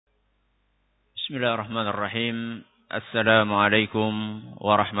Bismillahirrahmanirrahim. Assalamualaikum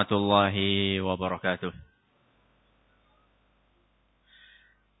warahmatullahi wabarakatuh.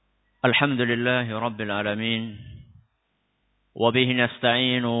 Alhamdulillahi rabbil alamin. Wabihi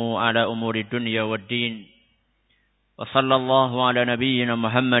nasta'inu ala umuri dunya waddin. Wa sallallahu ala nabiyyina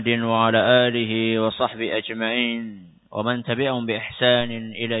Muhammadin wa ala alihi wa sahbihi ajma'in. Wa man tabi'ahum bi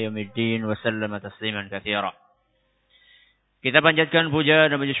ihsanin ila yaumiddin wa sallama tasliman katsira. Kita panjatkan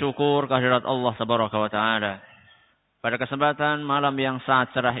puja dan puji syukur kehadirat Allah Tabaraka wa Ta'ala. Pada kesempatan malam yang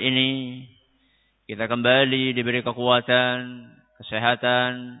sangat cerah ini, kita kembali diberi kekuatan,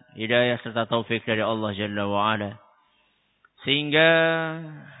 kesehatan, hidayah serta taufik dari Allah Jalla wa Ala. Sehingga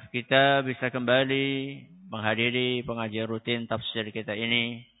kita bisa kembali menghadiri pengajian rutin tafsir kita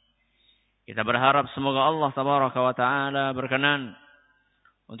ini. Kita berharap semoga Allah Tabaraka wa Ta'ala berkenan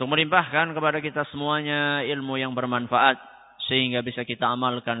untuk melimpahkan kepada kita semuanya ilmu yang bermanfaat, sehingga bisa kita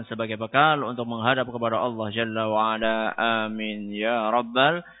amalkan sebagai bekal untuk menghadap kepada Allah Jalla wa'ala. Amin ya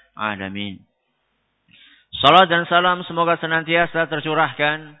rabbal alamin. Salat dan salam semoga senantiasa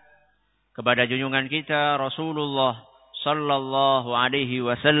tercurahkan kepada junjungan kita Rasulullah sallallahu alaihi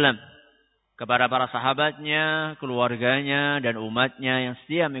wasallam, kepada para sahabatnya, keluarganya dan umatnya yang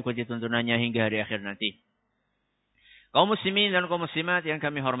setia mengikuti tuntunannya hingga hari akhir nanti. Kaum muslimin dan kaum muslimat yang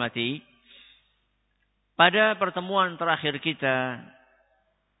kami hormati, pada pertemuan terakhir kita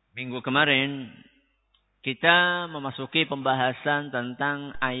minggu kemarin, kita memasuki pembahasan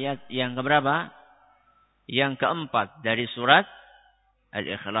tentang ayat yang keberapa? Yang keempat dari surat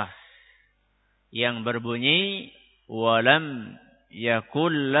Al-Ikhlas, yang berbunyi walam yakul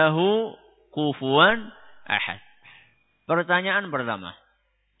lahu kufuwan ahad. Pertanyaan pertama,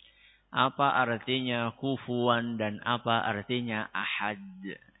 apa artinya kufuwan dan apa artinya ahad?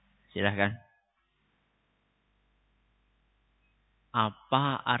 Silahkan.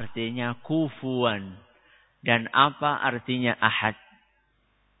 Apa artinya kufuwan dan apa artinya ahad?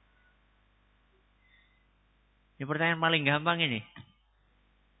 Ini pertanyaan paling gampang ini.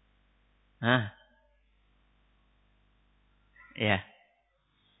 Hah? Ya.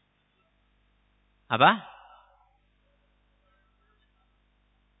 Apa?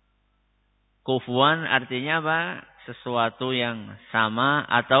 Kufuwan artinya apa? Sesuatu yang sama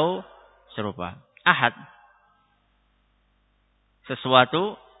atau serupa. Ahad,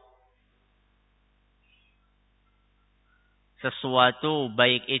 sesuatu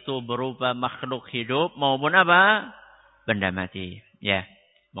baik itu berupa makhluk hidup maupun apa? Benda mati. Ya,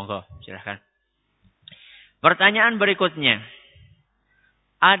 monggo silahkan. Pertanyaan berikutnya.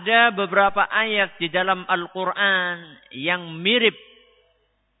 Ada beberapa ayat di dalam Al-Quran yang mirip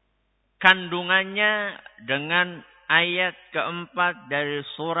kandungannya dengan ayat keempat dari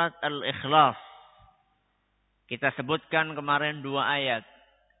surat Al-Ikhlas. Kita sebutkan kemarin 2 ayat.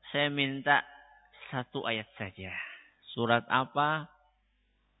 Saya minta 1 ayat saja. Surat apa?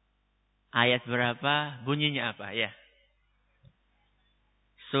 Ayat berapa? Bunyinya apa? Ya.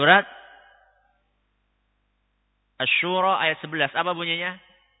 Surat Asy-Syura ayat 11. Apa bunyinya?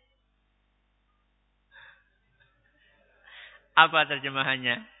 Apa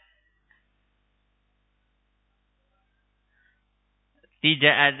terjemahannya?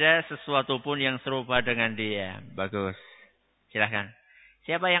 Tidak ada sesuatu pun yang serupa dengan dia. Bagus. Silahkan.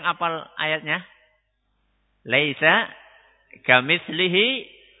 Siapa yang hafal ayatnya? Laisa kamitslihi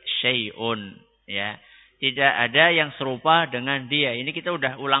syai'un. Ya. Tidak ada yang serupa dengan dia. Ini kita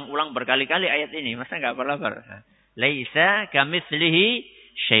udah ulang-ulang berkali-kali ayat ini. Masa enggak hafal-hafal? Laisa kamitslihi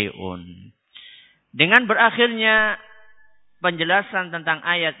syai'un. Dengan berakhirnya penjelasan tentang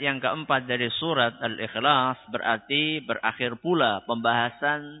ayat yang keempat dari surat Al-Ikhlas, berarti berakhir pula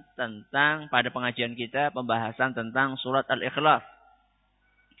pembahasan tentang, pada pengajian kita, pembahasan tentang surat Al-Ikhlas.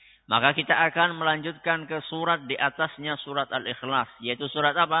 Maka kita akan melanjutkan ke surat di atasnya surat Al-Ikhlas, yaitu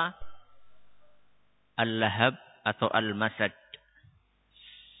surat apa? Al-Lahab atau Al-Masad.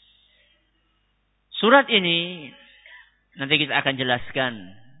 Surat ini nanti kita akan jelaskan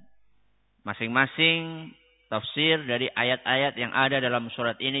masing-masing tafsir dari ayat-ayat yang ada dalam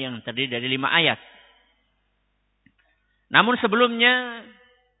surat ini yang terdiri dari 5 ayat. Namun sebelumnya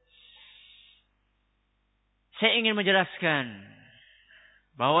saya ingin menjelaskan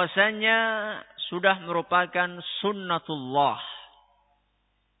bahwasannya sudah merupakan sunnatullah.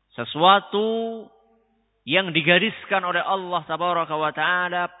 Sesuatu yang digariskan oleh Allah Tabaraka wa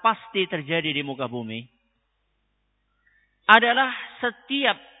Ta'ala pasti terjadi di muka bumi. Adalah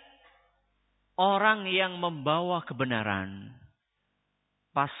setiap orang yang membawa kebenaran,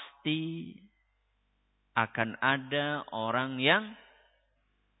 pasti akan ada orang yang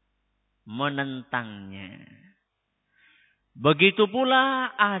menentangnya. Begitu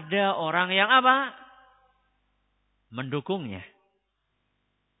pula ada orang yang apa? Mendukungnya.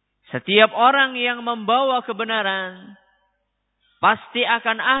 Setiap orang yang membawa kebenaran, pasti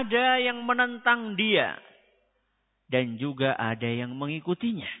akan ada yang menentang dia. Dan juga ada yang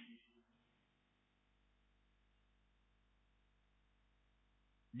mengikutinya.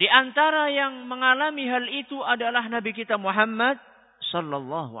 Di antara yang mengalami hal itu adalah Nabi kita Muhammad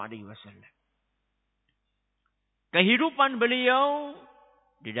sallallahu alaihi wasallam. Kehidupan beliau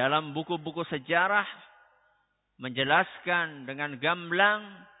di dalam buku-buku sejarah menjelaskan dengan gamblang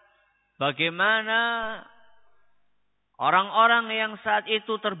bagaimana orang-orang yang saat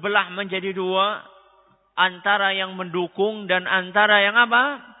itu terbelah menjadi dua, antara yang mendukung dan antara yang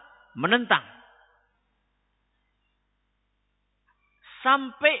apa? Menentang.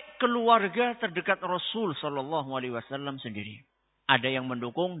 Sampai keluarga terdekat Rasul sallallahu alaihi wasallam sendiri. Ada yang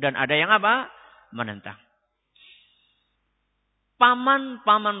mendukung dan ada yang apa? Menentang.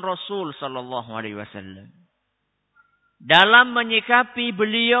 Paman-paman Rasul sallallahu alaihi wasallam dalam menyikapi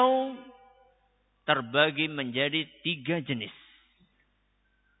beliau terbagi menjadi 3 jenis.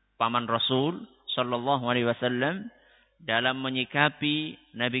 Paman Rasul sallallahu alaihi wasallam dalam menyikapi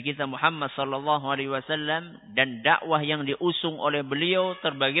Nabi kita Muhammad sallallahu alaihi wasallam dan dakwah yang diusung oleh beliau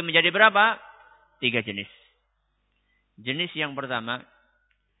terbagi menjadi berapa? 3 jenis. Jenis yang pertama,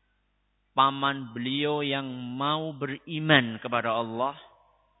 paman beliau yang mau beriman kepada Allah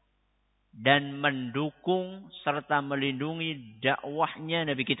dan mendukung serta melindungi dakwahnya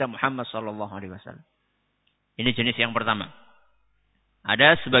Nabi kita Muhammad sallallahu alaihi wasallam. Ini jenis yang pertama.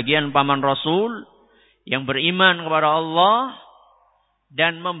 Ada sebagian paman Rasul yang beriman kepada Allah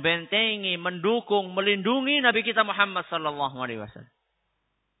dan membentengi, mendukung, melindungi Nabi kita Muhammad sallallahu alaihi wasallam.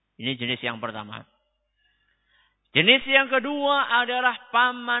 Ini jenis yang pertama. Jenis yang kedua adalah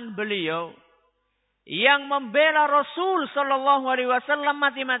paman beliau yang membela Rasul sallallahu alaihi wasallam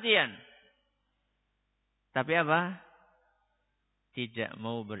mati-matian. Tapi apa? Tidak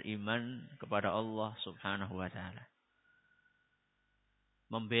mau beriman kepada Allah Subhanahu wa taala.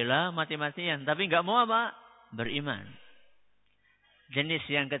 Membela mati-matian tapi enggak mau apa? Beriman. Jenis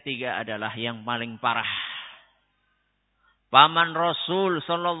yang ketiga adalah yang paling parah. Paman Rasul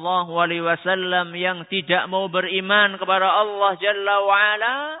sallallahu alaihi wasallam yang tidak mau beriman kepada Allah Jalla wa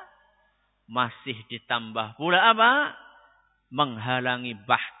Ala, masih ditambah pula apa? Menghalangi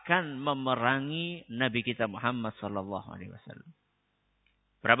bahkan memerangi Nabi kita Muhammad sallallahu alaihi wasallam.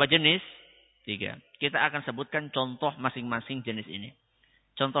 Berapa jenis? 3. Kita akan sebutkan contoh masing-masing jenis ini.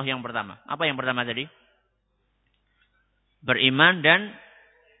 Contoh yang pertama. Apa yang pertama tadi? Beriman dan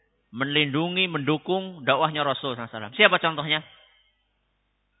melindungi, mendukung dakwahnya Rasul SAW. Siapa contohnya?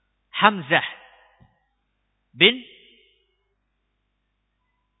 Hamzah bin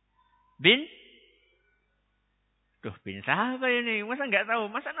siapa ini? Masa enggak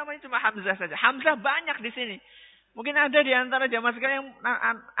tahu? Masa namanya cuma Hamzah saja? Hamzah banyak di sini. Mungkin ada di antara jamaah sekalian yang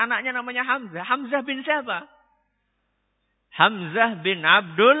anaknya namanya Hamzah. Hamzah bin siapa? Hamzah bin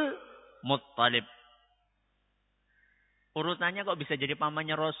Abdul Muttalib. Urutannya kok bisa jadi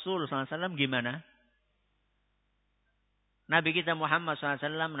pamannya Rasul SAW gimana? Nabi kita Muhammad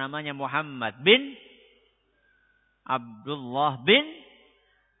SAW namanya Muhammad bin Abdullah bin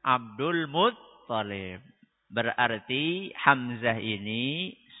Abdul Muttalib. Berarti Hamzah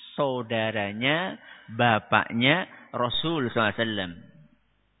ini saudaranya, bapaknya Rasul SAW.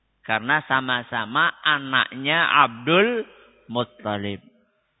 Karena sama-sama anaknya Abdul Muttalib.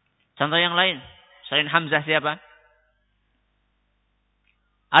 Contoh yang lain. Selain Hamzah siapa?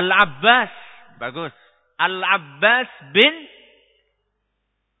 Al-Abbas. Bagus. Al-Abbas bin.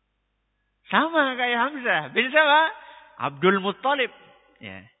 Sama kayak Hamzah. Bin siapa? Abdul Muttalib.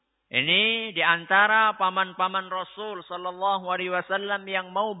 Ya. Ini di antara paman-paman Rasul sallallahu alaihi wasallam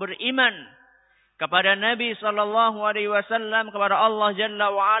yang mau beriman kepada Nabi sallallahu alaihi wasallam, kepada Allah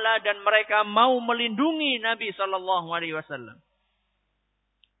Jalla wa Ala, dan mereka mau melindungi Nabi sallallahu alaihi wasallam.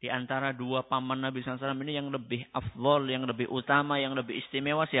 Di antara 2 paman Nabi SAW ini yang lebih afdol, yang lebih utama, yang lebih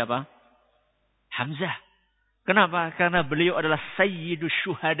istimewa siapa? Hamzah. Kenapa? Karena beliau adalah sayyidus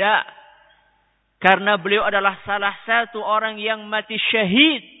syuhada. Karena beliau adalah salah satu orang yang mati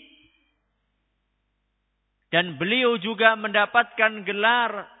syahid. Dan beliau juga mendapatkan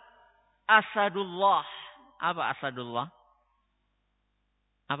gelar Asadullah. Apa Asadullah?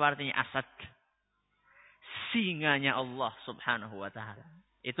 Apa artinya Asad? Singanya Allah Subhanahu wa ta'ala.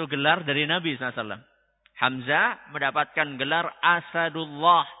 Itu gelar dari Nabi SAW. Hamzah mendapatkan gelar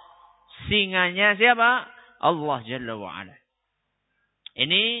Asadullah. Singanya siapa? Allah Jalla wa'ala.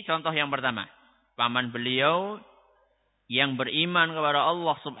 Ini contoh yang pertama. Paman beliau yang beriman kepada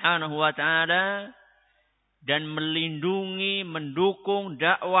Allah Subhanahu wa ta'ala dan melindungi, mendukung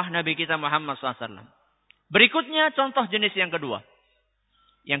dakwah Nabi kita Muhammad SAW. Berikutnya contoh jenis yang kedua.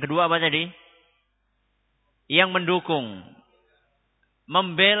 Yang kedua apa tadi? Yang mendukung.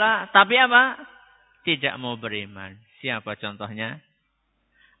 Membela, tapi apa? Tidak mau beriman. Siapa contohnya?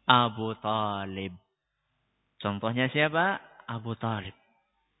 Abu Talib. Contohnya siapa? Abu Talib.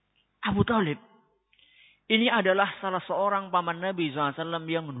 Abu Talib. Ini adalah salah seorang paman Nabi SAW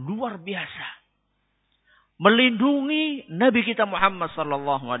yang luar biasa. Melindungi Nabi kita Muhammad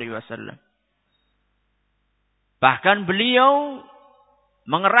SAW. Bahkan beliau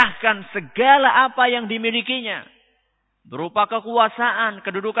mengerahkan segala apa yang dimilikinya. Berupa kekuasaan,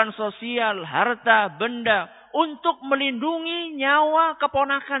 kedudukan sosial, harta, benda. Untuk melindungi nyawa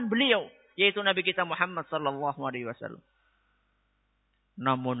keponakan beliau. Yaitu Nabi kita Muhammad SAW.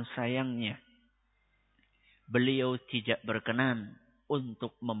 Namun sayangnya. Beliau tidak berkenan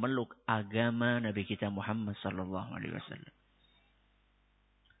untuk memeluk agama Nabi kita Muhammad SAW.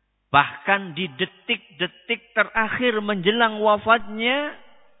 Bahkan di detik-detik terakhir menjelang wafatnya,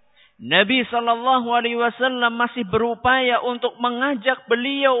 Nabi SAW masih berupaya untuk mengajak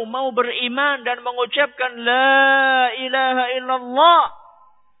beliau mau beriman dan mengucapkan La ilaha illallah.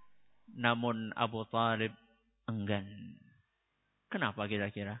 Namun Abu Talib enggan. Kenapa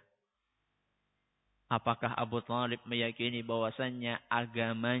kira-kira? Apakah Abu Talib meyakini bahwasannya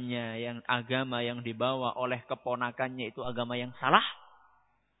agama yang dibawa oleh keponakannya itu agama yang salah?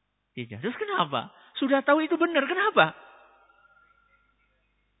 Tidak. Terus kenapa? Sudah tahu itu benar, kenapa?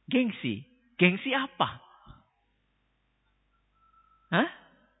 Gengsi. Gengsi apa? Hah?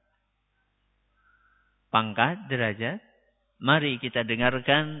 Pangkat, derajat. Mari kita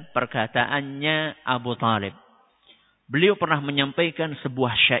dengarkan perkataannya Abu Talib. Beliau pernah menyampaikan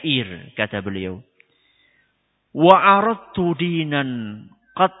sebuah syair, kata beliau. Wa aradtu dinan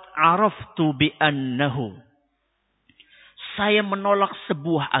qad araftu bi annahu. Saya menolak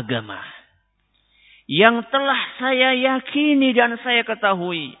sebuah agama yang telah saya yakini dan saya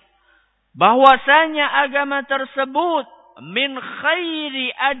ketahui bahwasanya agama tersebut min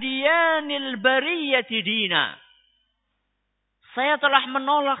khairi adyanil bariyati dina. Saya telah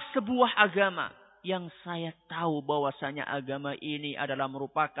menolak sebuah agama yang saya tahu bahwasanya agama ini adalah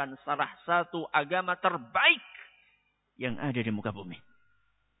merupakan salah satu agama terbaik yang ada di muka bumi.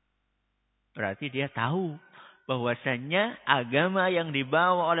 Berarti dia tahu bahwasanya agama yang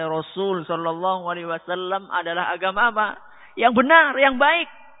dibawa oleh Rasul sallallahu alaihi wasallam adalah agama apa? Yang benar, yang baik.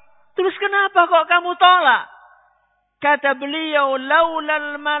 Terus kenapa kok kamu tolak? Kata beliau,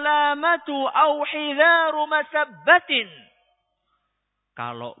 laulal malamatu au hidharu masabbatin.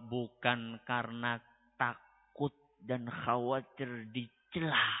 Kalau bukan karena takut dan khawatir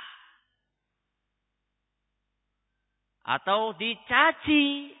dicela atau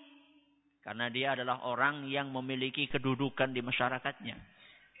dicaci, karena dia adalah orang yang memiliki kedudukan di masyarakatnya.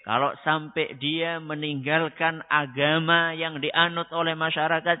 Kalau sampai dia meninggalkan agama yang dianut oleh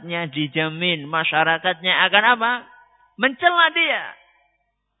masyarakatnya, dijamin masyarakatnya akan apa? Mencela dia.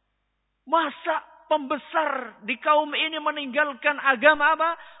 Masa pembesar di kaum ini meninggalkan agama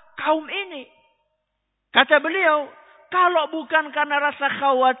apa? Kaum ini. Kata beliau, kalau bukan karena rasa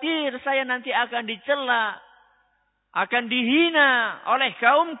khawatir saya nanti akan dicela, akan dihina oleh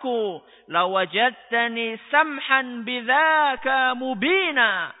kaumku, lawajadtani samhan bidzaka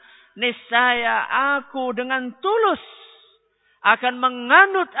mubina. Niscaya aku dengan tulus akan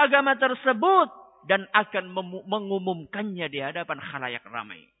menganut agama tersebut dan akan mengumumkannya di hadapan khalayak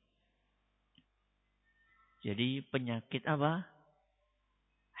ramai. Jadi penyakit apa?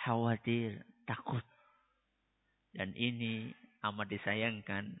 Khawatir, takut. Dan ini amat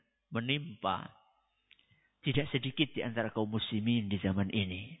disayangkan menimpa tidak sedikit di antara kaum muslimin di zaman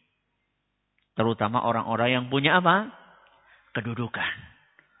ini. Terutama orang-orang yang punya apa? Kedudukan.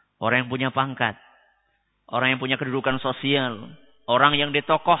 Orang yang punya pangkat. Orang yang punya kedudukan sosial. Orang yang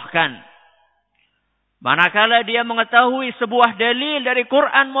ditokohkan. Manakala dia mengetahui sebuah dalil dari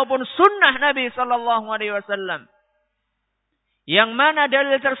Quran maupun sunnah Nabi SAW. Yang mana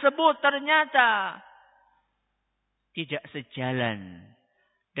dalil tersebut ternyata tidak sejalan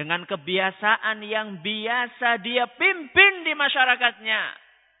dengan kebiasaan yang biasa dia pimpin di masyarakatnya.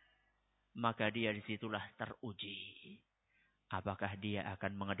 Maka dia disitulah teruji. Apakah dia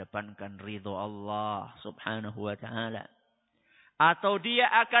akan mengedepankan ridho Allah subhanahu wa ta'ala. Atau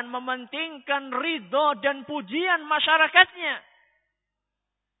dia akan mementingkan ridho dan pujian masyarakatnya.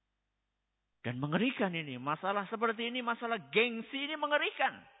 Dan mengerikan ini. Masalah seperti ini, masalah gengsi ini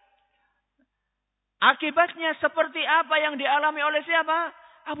mengerikan. Akibatnya seperti apa yang dialami oleh siapa?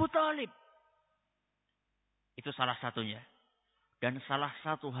 Abu Talib. Itu salah satunya. Dan salah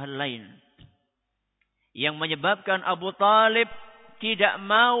satu hal lain Yang menyebabkan Abu Talib tidak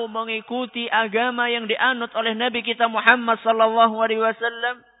mau mengikuti agama yang dianut oleh Nabi kita Muhammad sallallahu alaihi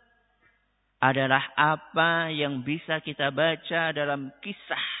wasallam adalah apa yang bisa kita baca dalam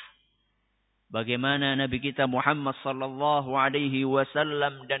kisah bagaimana Nabi kita Muhammad sallallahu alaihi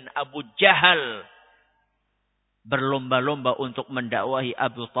wasallam dan Abu Jahal berlomba-lomba untuk mendakwahi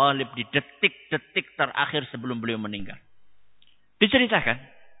Abu Talib di detik-detik terakhir sebelum beliau meninggal. Diceritakan,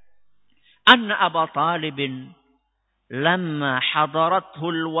 anna Abu Talibin lamma hadarathu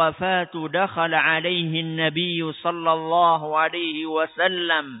al-wafatu dakhala alaihi an-nabiy sallallahu alaihi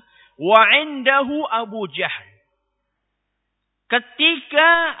wasallam wa 'indahu Abu Jahal.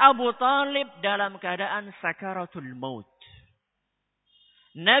 Ketika Abu Talib dalam keadaan sakaratul maut,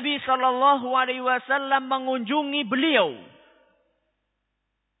 Nabi sallallahu alaihi wasallam mengunjungi beliau.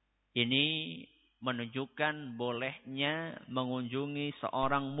 Ini menunjukkan bolehnya mengunjungi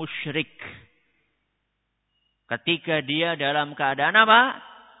seorang musyrik ketika dia dalam keadaan apa?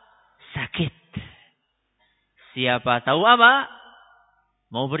 Sakit. Siapa tahu apa?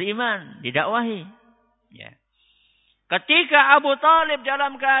 Mau beriman, didakwahi. Ya. Ketika Abu Talib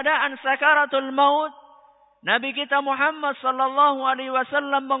dalam keadaan sakaratul maut, Nabi kita Muhammad sallallahu alaihi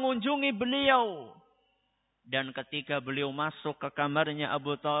wasallam mengunjungi beliau. Dan ketika beliau masuk ke kamarnya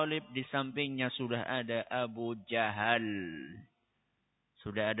Abu Talib, di sampingnya sudah ada Abu Jahal.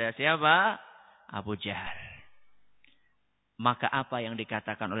 Sudah ada siapa? Abu Jahal. Maka apa yang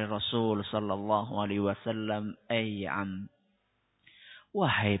dikatakan oleh Rasul sallallahu alaihi wasallam? Ayyam.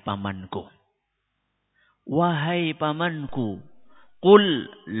 Wahai pamanku. Wahai pamanku. Qul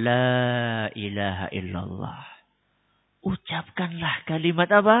la ilaha illallah. Ucapkanlah kalimat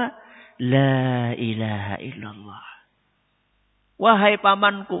apa? La ilaha illallah. Wahai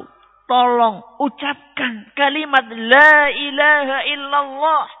pamanku. Tolong ucapkan kalimat la ilaha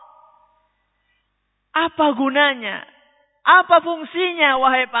illallah. Apa gunanya? Apa fungsinya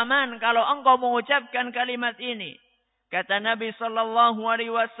wahai paman kalau engkau mengucapkan kalimat ini? Kata Nabi sallallahu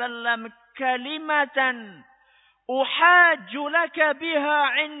alaihi wasallam, kalimatan uhajju laka biha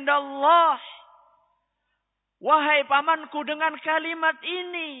 'inda Allah. Wahai pamanku, dengan kalimat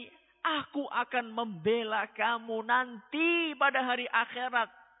ini aku akan membela kamu nanti pada hari akhirat.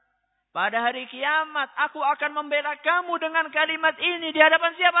 Pada hari kiamat aku akan membela kamu dengan kalimat ini di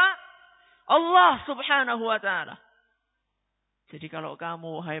hadapan siapa? Allah Subhanahu wa taala. Jadi kalau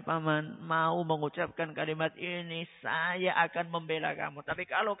kamu, hai paman, mau mengucapkan kalimat ini, saya akan membela kamu. Tapi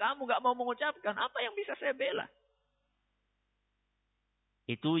kalau kamu gak mau mengucapkan, apa yang bisa saya bela?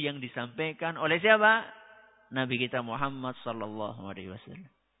 Itu yang disampaikan oleh siapa? Nabi kita Muhammad sallallahu alaihi wasallam.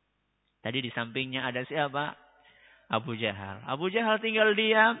 Tadi di sampingnya ada siapa? Abu Jahal. Abu Jahal tinggal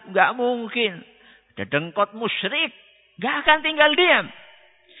diam, gak mungkin. Ada dengkot musyrik, gak akan tinggal diam.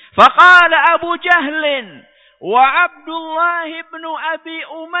 Faqala Abu Jahlin wa Abdullah ibn Abi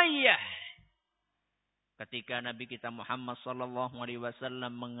Umayyah. Ketika Nabi kita Muhammad sallallahu alaihi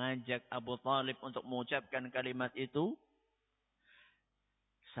wasallam mengajak Abu Talib untuk mengucapkan kalimat itu,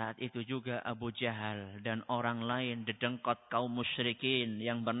 saat itu juga Abu Jahal dan orang lain dedengkot kaum musyrikin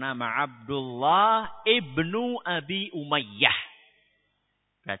yang bernama Abdullah ibnu Abi Umayyah.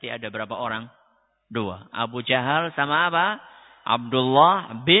 Berarti ada berapa orang? 2. Abu Jahal sama apa?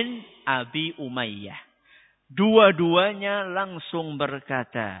 Abdullah bin Abi Umayyah. Dua-duanya langsung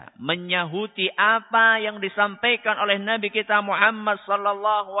berkata, menyahuti apa yang disampaikan oleh Nabi kita Muhammad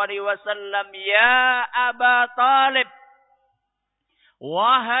sallallahu alaihi wasallam, ya Aba Talib,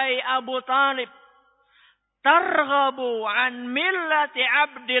 wahai Abu Talib, targhabu an millati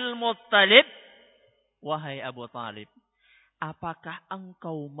Abdul Muttalib. Wahai Abu Talib, apakah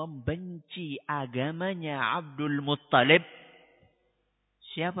engkau membenci agamanya Abdul Muttalib?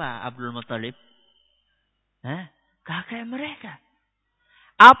 Siapa Abdul Muttalib? Kakek mereka.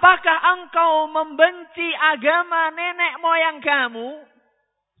 Apakah engkau membenci agama nenek moyang kamu?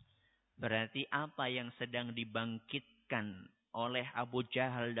 Berarti apa yang sedang dibangkitkan oleh Abu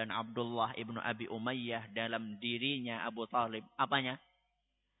Jahal dan Abdullah ibnu Abi Umayyah dalam dirinya Abu Talib? Apanya?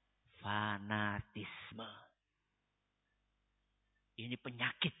 Fanatisme. Ini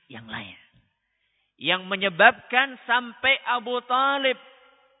penyakit yang lain. Yang menyebabkan sampai Abu Talib,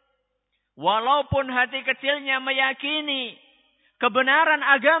 walaupun hati kecilnya meyakini kebenaran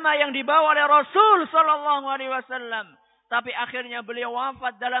agama yang dibawa oleh Rasul sallallahu alaihi wasallam, tapi akhirnya beliau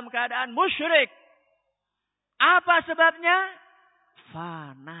wafat dalam keadaan musyrik. Apa sebabnya?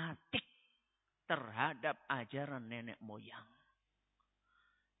 Fanatik terhadap ajaran nenek moyang.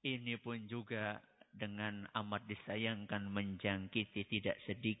 Ini pun juga dengan amat disayangkan menjangkiti tidak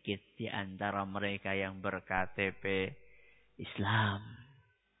sedikit di antara mereka yang berKTP Islam.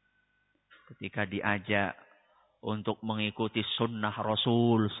 ketika diajak untuk mengikuti sunnah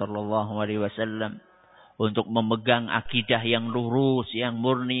Rasul sallallahu alaihi wasallam, untuk memegang akidah yang lurus, yang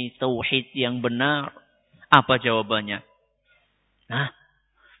murni, tauhid yang benar. Apa jawabannya? Nah,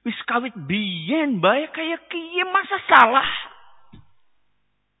 wis kawit biyen bae kayak kiye masa salah?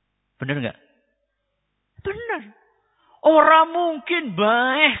 Bener enggak? Bener. Ora mungkin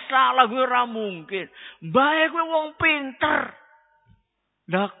bae salah, gue ora mungkin. Bae gue wong pinter.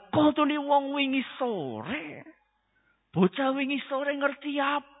 Lah kok tuh nih wong wingi sore? Bocah wingi sore ngerti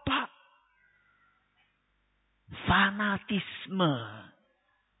apa? Fanatisme.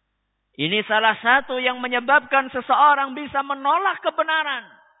 Ini salah satu yang menyebabkan seseorang bisa menolak kebenaran.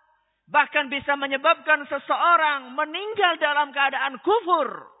 Bahkan bisa menyebabkan seseorang meninggal dalam keadaan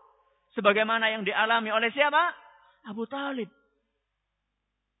kufur. Sebagaimana yang dialami oleh siapa? Abu Talib.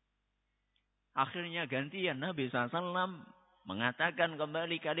 Akhirnya gantian Nabi SAW mengatakan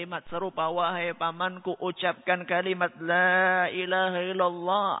kembali kalimat serupa. Wahai pamanku, ucapkan kalimat La ilaha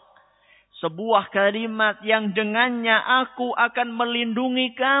illallah. Sebuah kalimat yang dengannya aku akan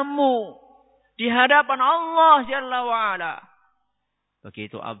melindungi kamu di hadapan Allah Jalla wa'ala.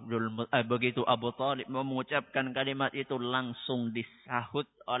 Begitu Abu Talib mengucapkan kalimat itu, langsung disahut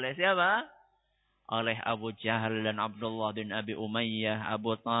oleh siapa? Oleh Abu Jahal dan Abdullah bin Abi Umayyah.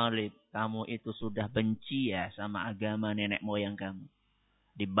 Abu Talib, kamu itu sudah benci ya sama agama nenek moyang kamu.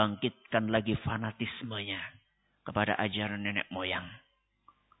 Dibangkitkan lagi fanatismenya kepada ajaran nenek moyang.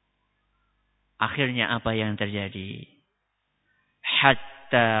 Akhirnya apa yang terjadi?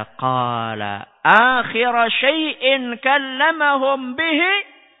 Hatta qala akhir syai'in kallamahum bihi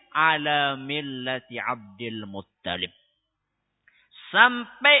ala millati Abdul Muttalib.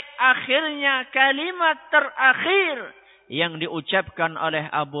 Sampai akhirnya kalimat terakhir yang diucapkan oleh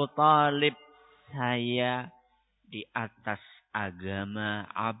Abu Talib, saya di atas agama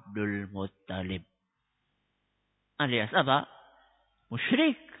Abdul Muttalib. Alias apa?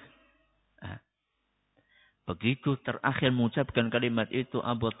 Musyrik. Begitu terakhir mengucapkan kalimat itu,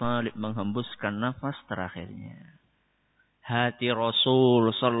 Abu Talib menghembuskan nafas terakhirnya. Hati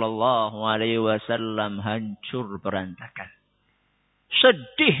Rasul sallallahu alaihi wasallam hancur berantakan.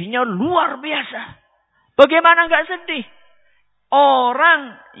 Sedihnya luar biasa. Bagaimana enggak sedih?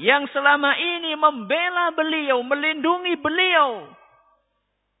 Orang yang selama ini membela beliau, melindungi beliau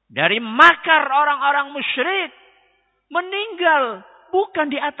dari makar orang-orang musyrik, meninggal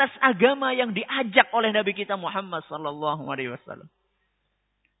bukan di atas agama yang diajak oleh Nabi kita Muhammad sallallahu alaihi wasallam.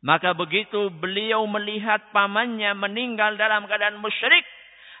 Maka begitu beliau melihat pamannya meninggal dalam keadaan musyrik,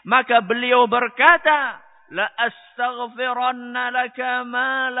 maka beliau berkata, la astaghfiranna laka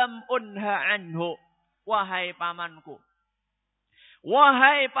ma lam unha anhu. Wahai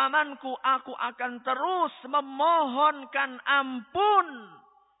pamanku, aku akan terus memohonkan ampun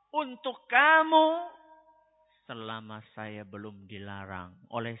untuk kamu selama saya belum dilarang.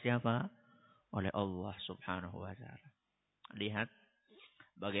 Oleh siapa? Oleh Allah subhanahu wa ta'ala. Lihat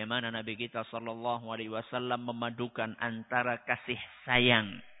bagaimana Nabi kita sallallahu alaihi wasallam memadukan antara kasih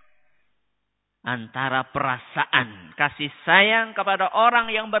sayang, antara perasaan kasih sayang kepada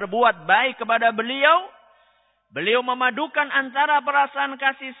orang yang berbuat baik kepada beliau. Beliau memadukan antara perasaan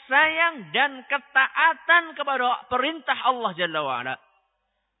kasih sayang dan ketaatan kepada perintah Allah Jalla wa'ala.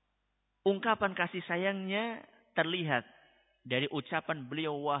 Ungkapan kasih sayangnya terlihat dari ucapan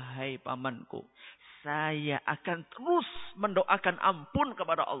beliau, wahai pamanku, saya akan terus mendoakan ampun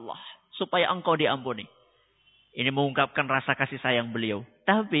kepada Allah supaya engkau diampuni. Ini mengungkapkan rasa kasih sayang beliau.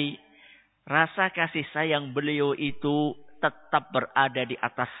 Tapi rasa kasih sayang beliau itu tetap berada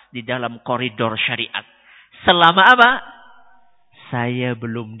di dalam koridor syariat. Selama apa? Saya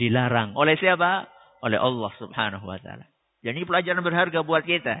belum dilarang. Oleh siapa? Oleh Allah subhanahu wa ta'ala. Jadi pelajaran berharga buat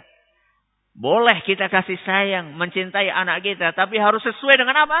kita. Boleh kita kasih sayang, mencintai anak kita, tapi harus sesuai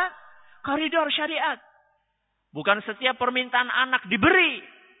dengan apa? Koridor syariat. Bukan setiap permintaan anak diberi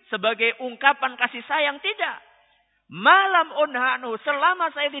sebagai ungkapan kasih sayang, tidak. Malam unhanu, selama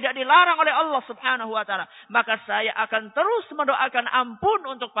saya tidak dilarang oleh Allah subhanahu wa ta'ala, maka saya akan terus mendoakan ampun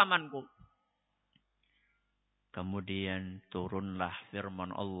untuk pamanku. Kemudian turunlah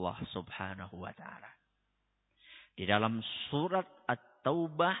firman Allah subhanahu wa ta'ala. Di dalam surat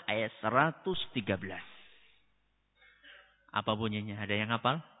At-Taubah ayat 113. Apa bunyinya? Ada yang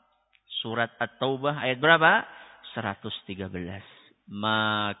hafal? Surat At-Taubah ayat berapa? 113.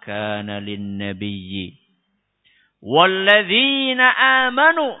 Ma kana lin nabiyyi walladzina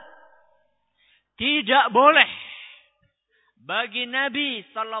amanu. Tidak boleh bagi Nabi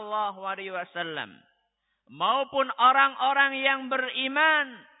sallallahu alaihi wasallam maupun orang-orang yang beriman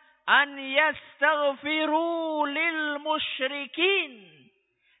an yastaghfiru lil musyrikin.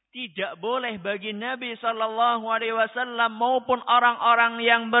 Tidak boleh bagi Nabi SAW maupun orang-orang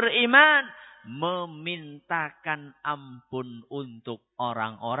yang beriman memintakan ampun untuk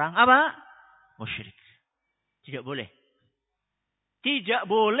orang-orang apa? Musyrik. Tidak boleh. Tidak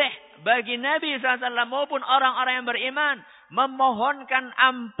boleh bagi Nabi SAW maupun orang-orang yang beriman memohonkan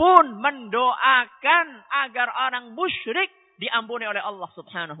ampun, mendoakan agar orang musyrik diampuni oleh Allah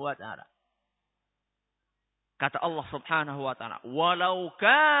Subhanahu wa taala. Kata Allah Subhanahu wa taala, "Walau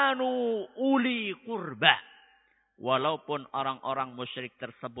kanu uli qurba." Walaupun orang-orang musyrik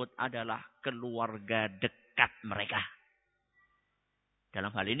tersebut adalah keluarga dekat mereka. Dalam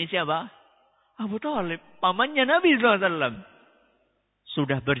hal ini siapa? Abu Thalib, pamannya Nabi SAW.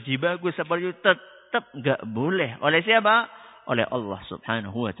 Sudah berjibaku seperti itu, tetap enggak boleh. Oleh siapa? Oleh Allah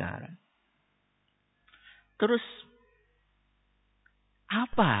Subhanahu wa taala. Terus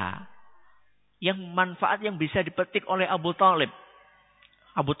apa yang manfaat yang bisa dipetik oleh Abu Thalib?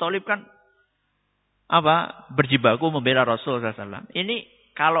 Abu Thalib kan berjibaku membela Rasul SAW. Ini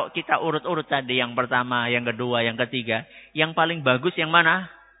kalau kita urut-urut tadi, yang pertama, yang kedua, yang ketiga, yang paling bagus yang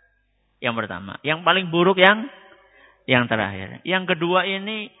mana? Yang pertama. Yang paling buruk yang terakhir. Yang kedua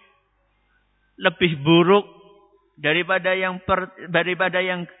ini lebih buruk daripada yang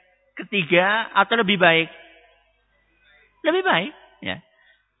ketiga atau lebih baik? Lebih baik, ya.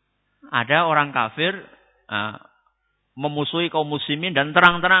 Ada orang kafir memusuhi kaum muslimin dan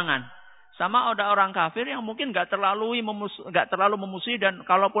terang-terangan. Sama ada orang kafir yang mungkin enggak terlalu memusuhi, dan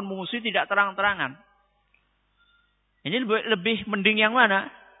kalaupun memusuhi tidak terang-terangan. Ini lebih mending yang mana?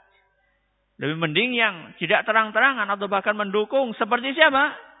 Lebih mending yang tidak terang-terangan atau bahkan mendukung. Seperti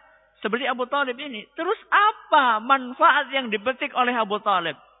siapa? Seperti Abu Thalib ini. Terus apa manfaat yang dipetik oleh Abu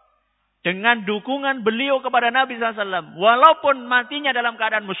Thalib dengan dukungan beliau kepada Nabi SAW, walaupun matinya dalam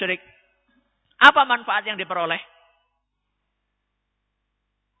keadaan musyrik? Apa manfaat yang diperoleh?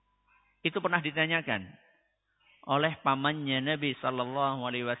 Itu pernah ditanyakan oleh pamannya Nabi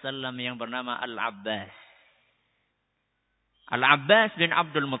SAW yang bernama Al-Abbas. Al-Abbas bin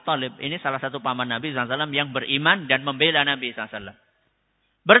Abdul Muttalib ini salah satu paman Nabi SAW yang beriman dan membela Nabi SAW.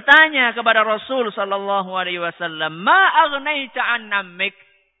 Bertanya kepada Rasul SAW, "Ma aghnaita an ammik?"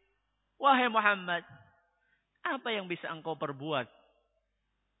 Wahai Muhammad, apa yang bisa engkau perbuat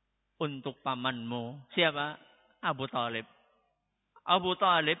untuk pamanmu? Siapa? Abu Thalib. Abu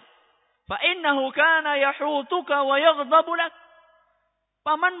Thalib, fa innahu kana yahutuka wa yaghdabu lak.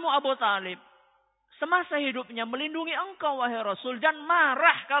 Pamanmu Abu Thalib semasa hidupnya melindungi engkau wahai Rasul dan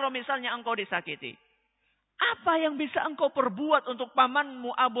marah kalau misalnya engkau disakiti. Apa yang bisa engkau perbuat untuk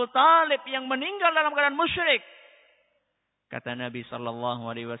pamanmu Abu Thalib yang meninggal dalam keadaan musyrik? Kata Nabi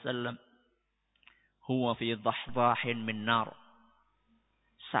SAW, "Huwa fi dhahdahin min nar."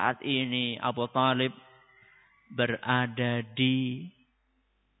 Saat ini Abu Thalib berada di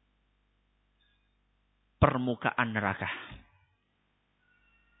permukaan neraka.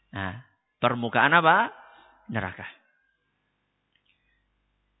 Nah, permukaan apa? Neraka.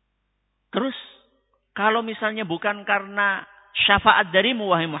 Terus, kalau misalnya bukan karena syafaat darimu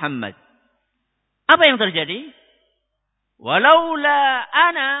wahai Muhammad, apa yang terjadi? Walaula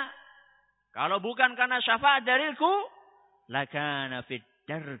ana, kalau bukan karena syafaat dariku, lakana fid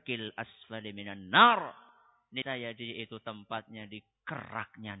darkil asfali minan nar. Niscaya itu tempatnya di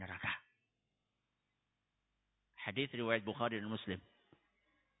keraknya neraka. Hadis riwayat Bukhari dan Muslim.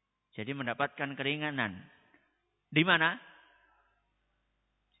 Jadi mendapatkan keringanan. Di mana?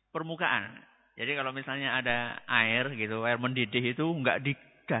 Permukaan. Jadi kalau misalnya ada air gitu, air mendidih itu enggak di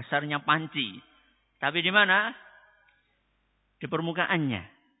dasarnya panci. Tapi di mana? Di permukaannya.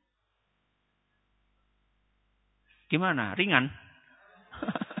 Gimana? Ringan?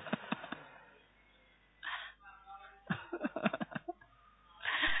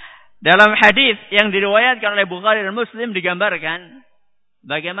 Dalam hadis yang diriwayatkan oleh Bukhari dan Muslim digambarkan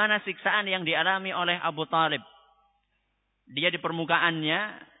bagaimana siksaan yang dialami oleh Abu Thalib. Dia di permukaannya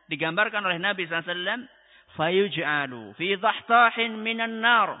digambarkan oleh Nabi SAW, fayuj'alu fi dhahtahin minan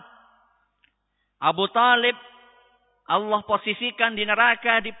nar. Abu Thalib Allah posisikan di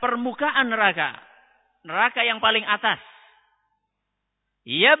neraka, di permukaan neraka. Neraka yang paling atas.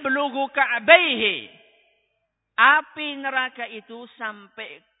 Yablughu ka'baihi. Api neraka itu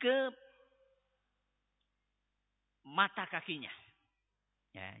sampai ke mata kakinya.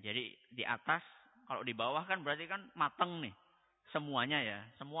 Ya, jadi di atas, kalau di bawah kan berarti kan mateng nih. Semuanya ya,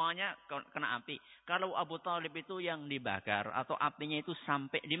 semuanya kena api. Kalau Abu Thalib itu yang dibakar atau apinya itu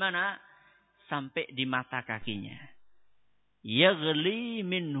sampai di mana? Sampai di mata kakinya. Yaghli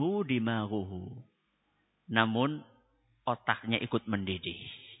minhu dimaghuhu. Namun otaknya ikut mendidih.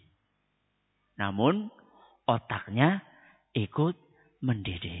 Namun otaknya ikut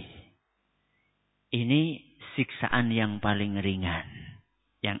mendidih. Ini siksaan yang paling ringan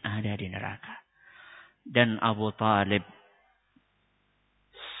yang ada di neraka. Dan Abu Talib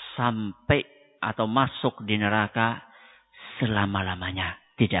sampai atau masuk di neraka selama-lamanya.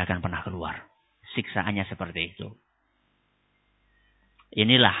 Tidak akan pernah keluar. Siksaannya seperti itu.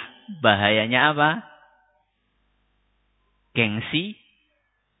 Inilah bahayanya apa? Gengsi,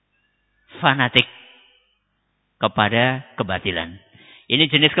 fanatik kepada kebatilan. Ini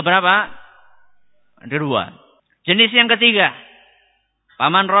jenis keberapa? Kedua. Jenis yang ketiga.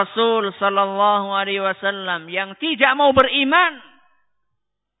 Paman Rasul sallallahu alaihi wasallam yang tidak mau beriman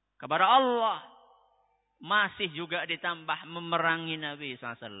kepada Allah. Masih juga ditambah memerangi Nabi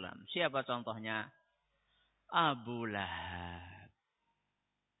SAW. Siapa contohnya? Abu Lahab.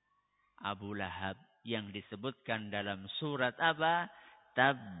 Abu Lahab yang disebutkan dalam surat apa?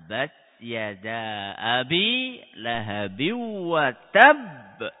 Tabbat yada abi lahabi wa tab.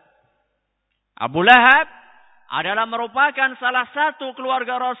 Abu Lahab adalah merupakan salah satu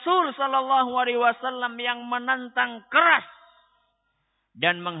keluarga Rasul sallallahu alaihi wasallam yang menentang keras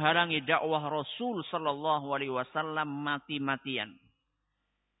dan menghalangi dakwah Rasul sallallahu alaihi wasallam mati-matian.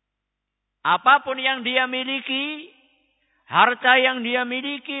 Apapun yang dia miliki, harta yang dia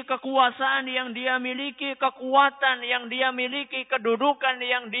miliki, kekuasaan yang dia miliki, kekuatan yang dia miliki, kedudukan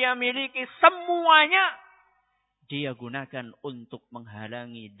yang dia miliki, semuanya dia gunakan untuk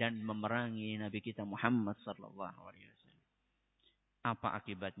menghalangi dan memerangi Nabi kita Muhammad sallallahu alaihi wasallam. Apa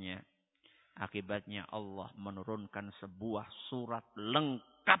akibatnya? Akibatnya Allah menurunkan sebuah surat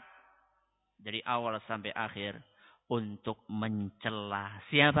lengkap dari awal sampai akhir untuk mencela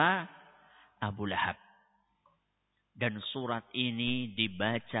siapa? Abu Lahab. Dan surat ini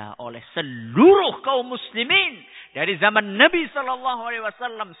dibaca oleh seluruh kaum muslimin dari zaman Nabi sallallahu alaihi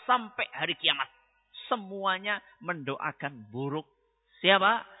wasallam sampai hari kiamat. Semuanya mendoakan buruk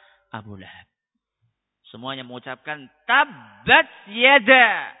siapa? Abu Lahab. Semuanya mengucapkan tabbat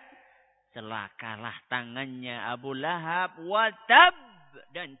yada. Celakalah tangannya Abu Lahab wa tab,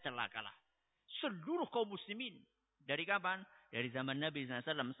 dan celakalah seluruh kaum muslimin. Dari kapan? Dari zaman Nabi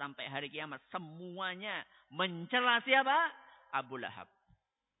SAW sampai hari kiamat. Semuanya mencela siapa? Abu Lahab.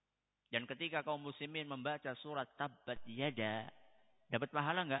 Dan ketika kaum muslimin membaca surat tabbat yada, dapat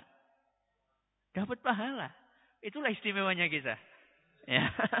pahala enggak? Dapat pahala. Itulah istimewanya kita. Ya.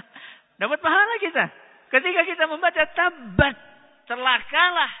 Dapat pahala kita. Ketika kita membaca tabbat,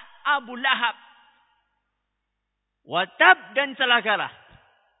 celakalah Abu Lahab. Watab, dan celakalah.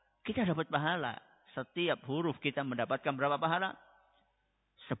 Kita dapat pahala. Setiap huruf kita mendapatkan berapa pahala?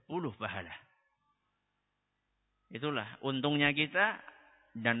 10 pahala. Itulah untungnya kita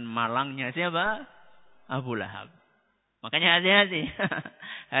dan malangnya siapa? Abu Lahab. Makanya hati-hati.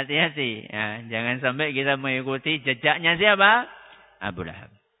 Hati-hati. Ya, jangan sampai kita mengikuti jejaknya siapa? Abu Lahab.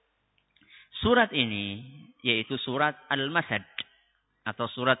 Surat ini yaitu surat Al-Masad. Atau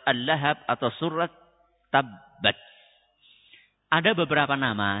surat Al-Lahab atau surat Tabbat. Ada beberapa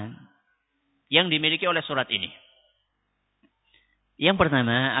nama yang dimiliki oleh surat ini. Yang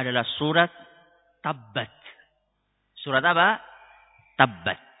pertama adalah surat Tabbat. Surat apa?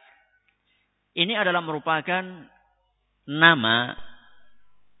 Tabbat. Ini adalah merupakan nama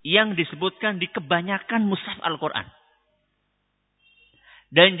yang disebutkan di kebanyakan mushaf Al-Quran.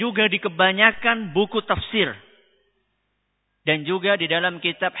 Dan juga di kebanyakan buku tafsir. Dan juga di dalam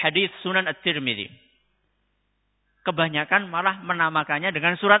kitab hadis Sunan At-Tirmidzi. Kebanyakan malah menamakannya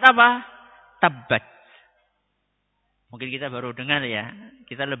dengan surat apa? Tabbat. Mungkin kita baru dengar ya.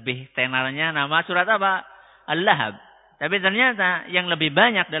 Kita lebih tenarnya nama surat apa? Al-Lahab. Tapi ternyata yang lebih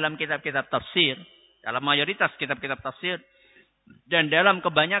banyak dalam kitab-kitab tafsir. Dalam mayoritas kitab-kitab tafsir. Dan dalam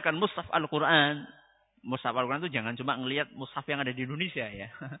kebanyakan mushaf Al-Quran. Mushaf Al-Quran itu jangan cuma ngelihat mushaf yang ada di Indonesia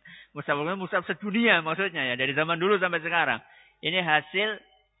ya. Mushaf Al-Quran mushaf sedunia maksudnya ya. Dari zaman dulu sampai sekarang. Ini hasil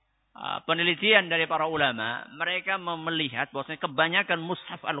penelitian dari para ulama. Mereka melihat bahwasanya kebanyakan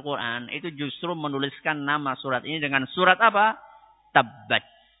mushaf Al-Quran itu justru menuliskan nama surat ini dengan surat apa? Tabbat.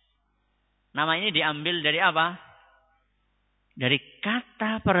 Nama ini diambil dari apa? Dari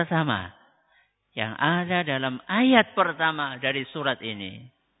kata pertama. Yang ada dalam ayat pertama dari surat ini.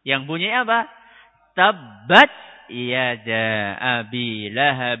 Yang bunyi apa? Tabbat yada abi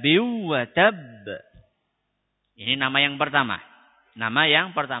lahabi wa tab. Ini nama yang pertama. Nama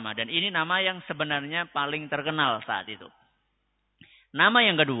yang pertama. Dan ini nama yang sebenarnya paling terkenal saat itu. Nama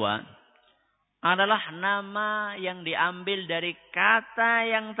yang kedua adalah nama yang diambil dari kata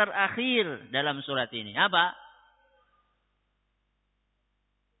yang terakhir dalam surat ini. Apa?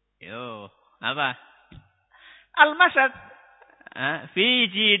 Apa? Al-Masad. Fi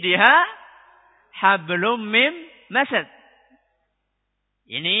jidha hablum mim masad.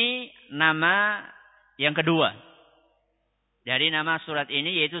 Ini nama yang kedua dari nama surat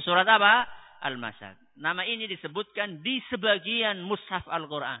ini, yaitu surat apa? Al-Masad. Nama ini disebutkan di sebagian mushaf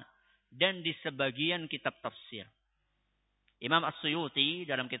Al-Quran dan di sebagian kitab tafsir. Imam As-Suyuti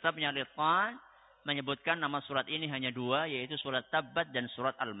dalam kitabnya Al-Itqan menyebutkan nama surat ini hanya dua, yaitu surat Tabbat dan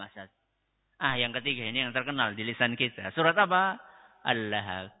surat Al-Masad. Yang ketiga ini yang terkenal di lisan kita. Surat apa?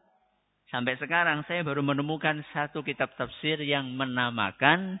 Al-Lahab. Sampai sekarang saya baru menemukan satu kitab tafsir yang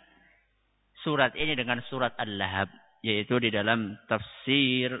menamakan surat ini dengan surat Al-Lahab. Yaitu di dalam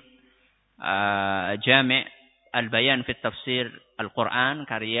tafsir Jami' Al-Bayan fi Tafsir Al-Quran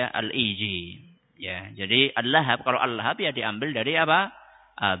karya Al-Iji. Ya, jadi Al-Lahab, kalau Al-Lahab ya diambil dari apa?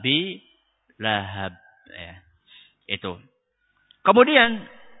 Abi Lahab. Ya, itu. Kemudian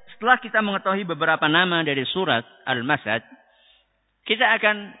setelah kita mengetahui beberapa nama dari surat Al-Masad, kita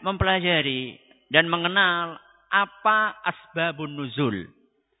akan mempelajari dan mengenal apa asbabun nuzul,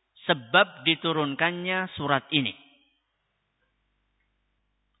 sebab diturunkannya surat ini.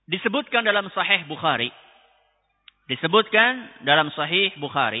 Disebutkan dalam Sahih Bukhari.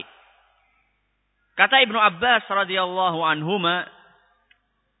 Kata Ibnu Abbas radhiyallahu anhuma,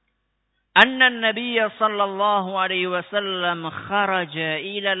 anna an-nabiy sallallahu alaihi wasallam kharaja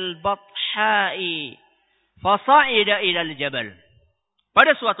ila al-batha'i fasa'ida ila al-jabal.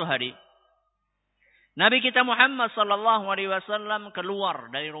 Pada suatu hari, Nabi kita Muhammad sallallahu alaihi wasallam keluar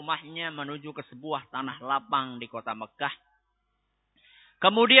dari rumahnya menuju ke sebuah tanah lapang di kota Mekah.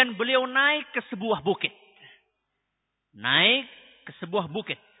 Kemudian beliau naik ke sebuah bukit.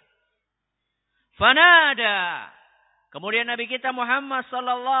 Fanada. Kemudian Nabi kita Muhammad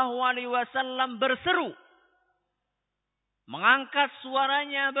sallallahu alaihi wasallam berseru. Mengangkat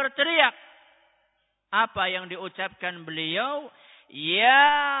suaranya berteriak. Apa yang diucapkan beliau?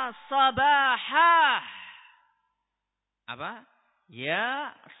 Ya sabahah. Apa?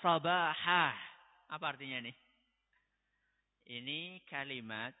 Ya sabahah. Apa artinya nih? Ini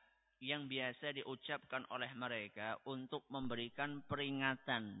kalimat yang biasa diucapkan oleh mereka untuk memberikan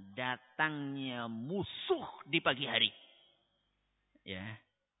peringatan datangnya musuh di pagi hari. Ya.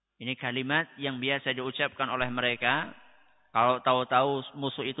 Ini kalimat yang biasa diucapkan oleh mereka. Kalau tahu-tahu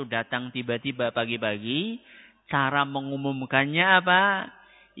musuh itu datang tiba-tiba pagi-pagi, cara mengumumkannya apa?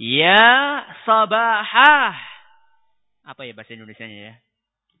 Ya sabahah. Apa ya bahasa Indonesianya ya?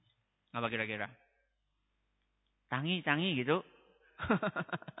 Apa kira-kira? Tangi gitu.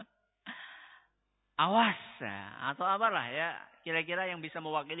 Awas atau apalah ya, kira-kira yang bisa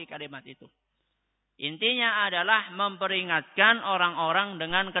mewakili kalimat itu. Intinya adalah memperingatkan orang-orang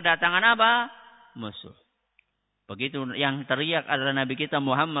dengan kedatangan apa? Musuh. Begitu yang teriak adalah Nabi kita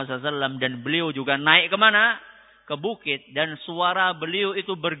Muhammad SAW, dan beliau juga naik kemana? Ke bukit, dan suara beliau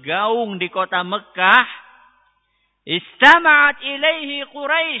itu bergaung di kota Mekah. Istama'at ilaihi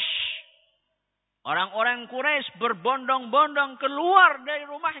Quraisy. Orang-orang Quraisy berbondong-bondong keluar dari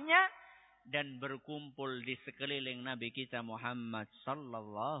rumahnya dan berkumpul di sekeliling Nabi kita Muhammad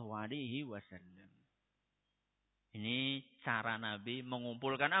sallallahu alaihi wasallam. Ini cara Nabi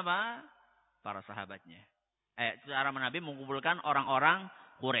mengumpulkan apa? Para sahabatnya. Cara Nabi mengumpulkan orang-orang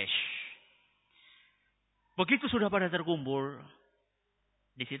Quraisy. Begitu sudah pada terkumpul,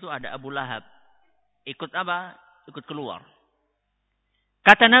 di situ ada Abu Lahab. Ikut apa? Ikut keluar.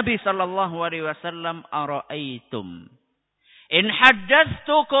 Kata Nabi sallallahu alaihi wasallam, "Ara'aitum in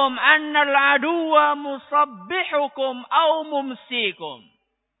haddathtukum anna al-aduwa musabbihukum aw mumsikum."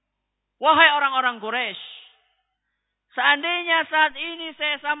 Wahai orang-orang Quraisy, seandainya saat ini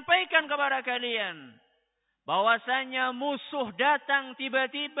saya sampaikan kepada kalian bahwasanya musuh datang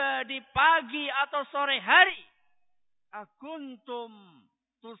tiba-tiba di pagi atau sore hari, akuntum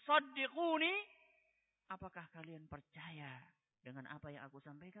tusaddiquni? Apakah kalian percaya dengan apa yang aku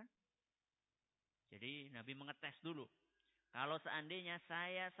sampaikan? Jadi Nabi mengetes dulu. Kalau seandainya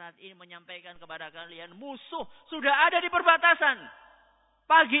saya saat ini menyampaikan kepada kalian musuh sudah ada di perbatasan,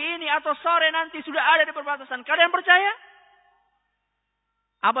 pagi ini atau sore nanti sudah ada di perbatasan, kalian percaya?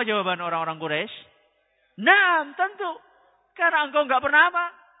 Apa jawaban orang-orang Quraisy? Naam, tentu. Karena engkau enggak pernah apa?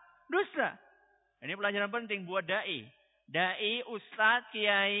 Dusta. Ini pelajaran penting buat dai. Dai, ustadz,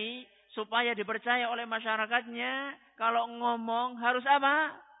 kiai, supaya dipercaya oleh masyarakatnya, kalau ngomong harus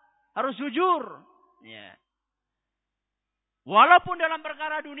apa? Harus jujur. Ya. Walaupun dalam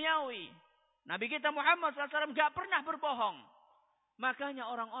perkara duniawi, Nabi kita Muhammad SAW gak pernah berbohong. Makanya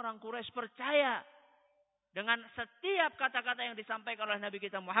orang-orang Quraisy percaya dengan setiap kata-kata yang disampaikan oleh Nabi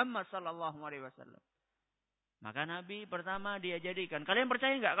kita Muhammad SAW. Maka Nabi pertama dia jadikan, kalian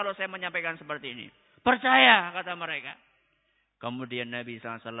percaya nggak kalau saya menyampaikan seperti ini? Percaya, kata mereka. Kemudian Nabi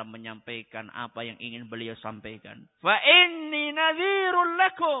SAW menyampaikan apa yang ingin beliau sampaikan. Fa inni nadhirul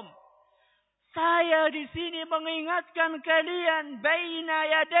lakum. Saya di sini mengingatkan kalian baina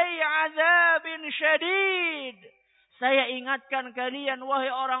yaday azabin syadid. Saya ingatkan kalian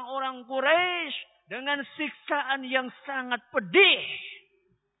wahai orang-orang Quraisy dengan siksaan yang sangat pedih.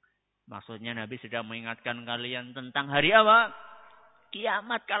 Maksudnya Nabi sedang mengingatkan kalian tentang hari apa?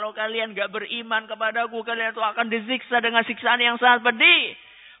 Kiamat. Kalau kalian gak beriman kepadaku, kalian itu akan disiksa dengan siksaan yang sangat pedih.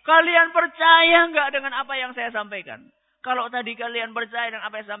 Kalian percaya gak dengan apa yang saya sampaikan? Kalau tadi kalian percaya dengan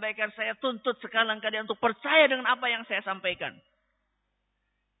apa yang saya sampaikan, saya tuntut sekarang kalian untuk percaya dengan apa yang saya sampaikan.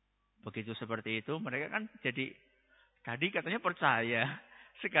 Begitu seperti itu, mereka kan jadi, tadi katanya percaya.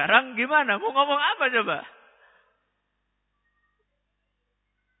 Sekarang gimana? Mau ngomong apa coba?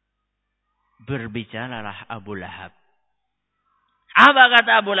 Berbicaralah Abu Lahab. Apa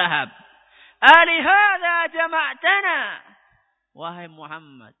kata Abu Lahab? Alihada jama'tana. Wahai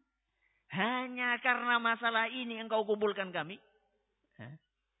Muhammad, hanya karena masalah ini engkau kumpulkan kami?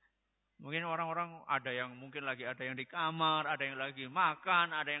 Mungkin orang-orang ada yang mungkin lagi ada yang di kamar, ada yang lagi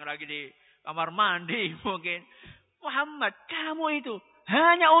makan, ada yang lagi di kamar mandi mungkin. Muhammad, kamu itu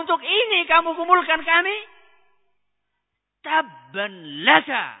hanya untuk ini kamu kumpulkan kami? Tabban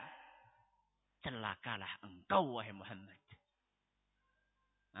laka. Celakalah engkau wahai Muhammad.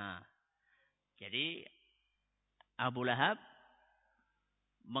 Nah, jadi Abu Lahab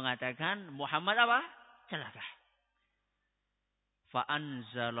mengatakan Muhammad apa? Celaka.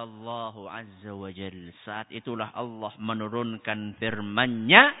 Fa'anzalallahu azza wa jalla. Saat itulah Allah menurunkan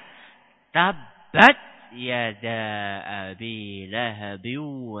firman-Nya, Tabbat yada abi lahabi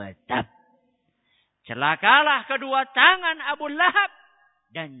wa tab. Celakalah kedua tangan Abu Lahab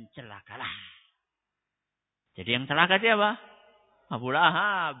dan celakalah. Jadi yang celaka siapa? Abu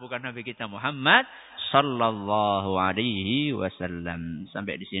Lahab, bukan Nabi kita Muhammad sallallahu alaihi wasallam.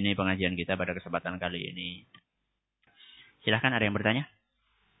 Sampai di sini pengajian kita pada kesempatan kali ini. Silahkan, ada yang bertanya?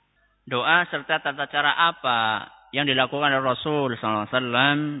 Doa serta tata cara apa yang dilakukan oleh Rasul sallallahu alaihi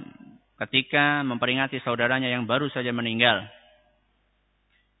wasallam ketika memperingati saudaranya yang baru saja meninggal?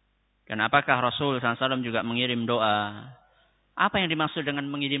 Dan apakah Rasul sallallahu alaihi wasallam juga mengirim doa? Apa yang dimaksud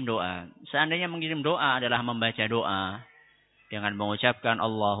dengan mengirim doa? Seandainya mengirim doa adalah membaca doa dengan mengucapkan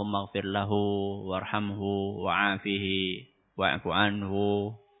Allahumma ighfir lahu warhamhu wa'afihi wa'fu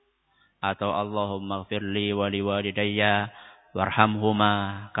anhu, atau Allahumma ighfir li wa liwalidayya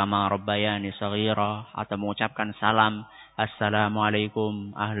warhamhuma kama rabbayani shaghira, atau mengucapkan salam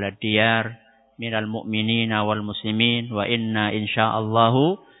assalamualaikum ahlad diyar minal mu'minina wal muslimin wa inna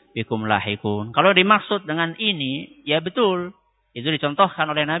insyaallahu bikum lahikun. Kalau dimaksud dengan ini, ya betul, itu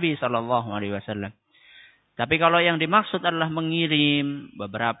dicontohkan oleh Nabi sallallahu alaihi wasallam. Tapi kalau yang dimaksud adalah mengirim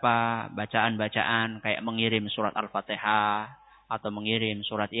beberapa bacaan-bacaan kayak mengirim surat Al-Fatihah atau mengirim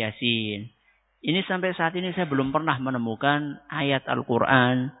surat Yasin, ini sampai saat ini saya belum pernah menemukan ayat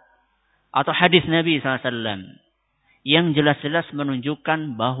Al-Quran atau hadis Nabi SAW yang jelas-jelas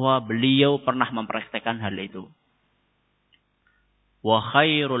menunjukkan bahwa beliau pernah mempraktekkan hal itu. Wa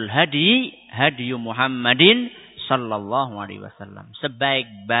khairul hadi hadiyu Muhammadin sallallahu alaihi wasallam.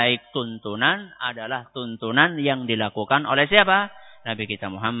 Sebaik-baik tuntunan adalah tuntunan yang dilakukan oleh siapa? Nabi kita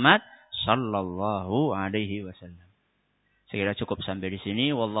Muhammad sallallahu alaihi wasallam. Saya kira cukup sampai di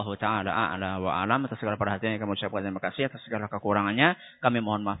sini. Wallahu taala a'la wa alam. Atas segala perhatian yang kami ucapkan terima kasih. Atas segala kekurangannya kami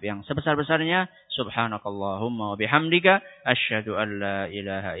mohon maaf yang sebesar-besarnya. Subhanakallahumma wa bihamdika asyhadu an la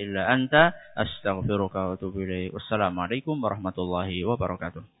ilaha illa anta astaghfiruka wa atubu ilaik. Wassalamualaikum warahmatullahi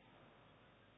wabarakatuh.